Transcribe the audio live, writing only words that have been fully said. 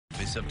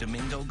voice of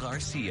Domingo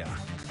Garcia.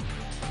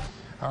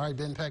 All right,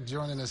 Ben Peck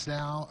joining us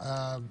now.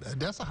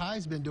 Odessa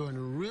High's been doing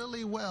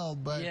really well,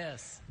 but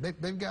yes,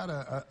 they've got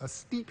a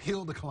steep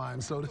hill to climb,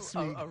 so to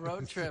speak. A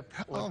road trip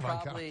will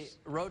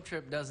road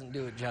trip doesn't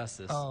do it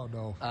justice. Oh,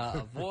 no.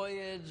 A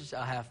voyage,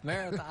 a half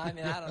marathon. I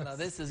mean, I don't know.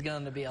 This is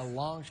going to be a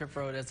long trip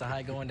for Odessa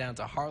High going down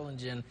to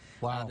Harlingen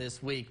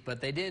this week. But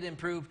they did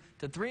improve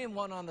to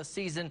 3-1 on the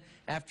season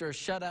after a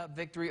shutout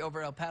victory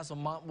over El Paso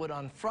Montwood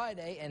on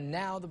Friday. And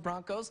now the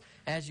Broncos,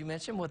 as you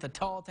mentioned, with a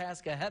tall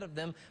task ahead of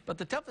them. But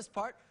the toughest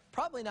part,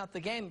 probably not the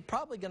game,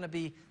 probably going to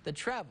be the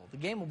travel. The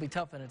game will be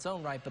tough in its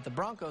own right, but the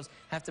Broncos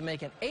have to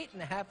make an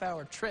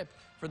 8.5-hour trip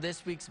for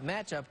this week's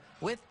matchup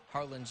with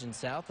Harlingen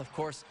South. Of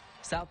course,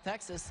 South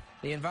Texas,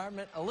 the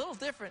environment a little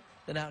different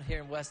than out here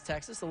in West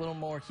Texas, a little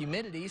more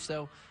humidity.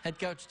 So head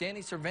coach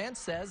Danny Cervantes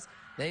says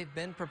they've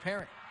been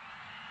preparing.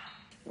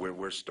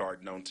 We're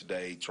starting on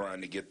today, trying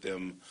to get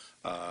them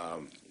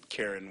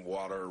carrying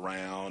water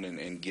around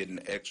and getting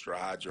extra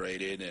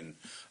hydrated, and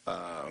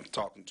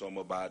talking to them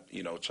about,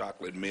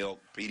 chocolate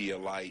milk,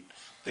 Pedialyte,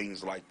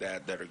 things like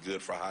that are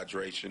good for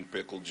hydration,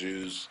 pickle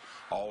juice,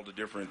 all the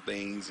different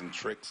things and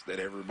tricks that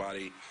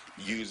everybody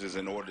uses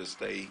in order to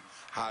stay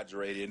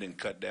hydrated and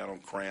cut down on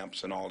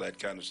cramps and all that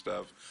kind of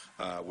stuff.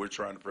 We're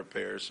trying to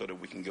prepare so that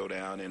we can go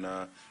down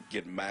and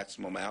get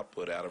maximum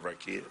output out of our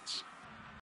kids.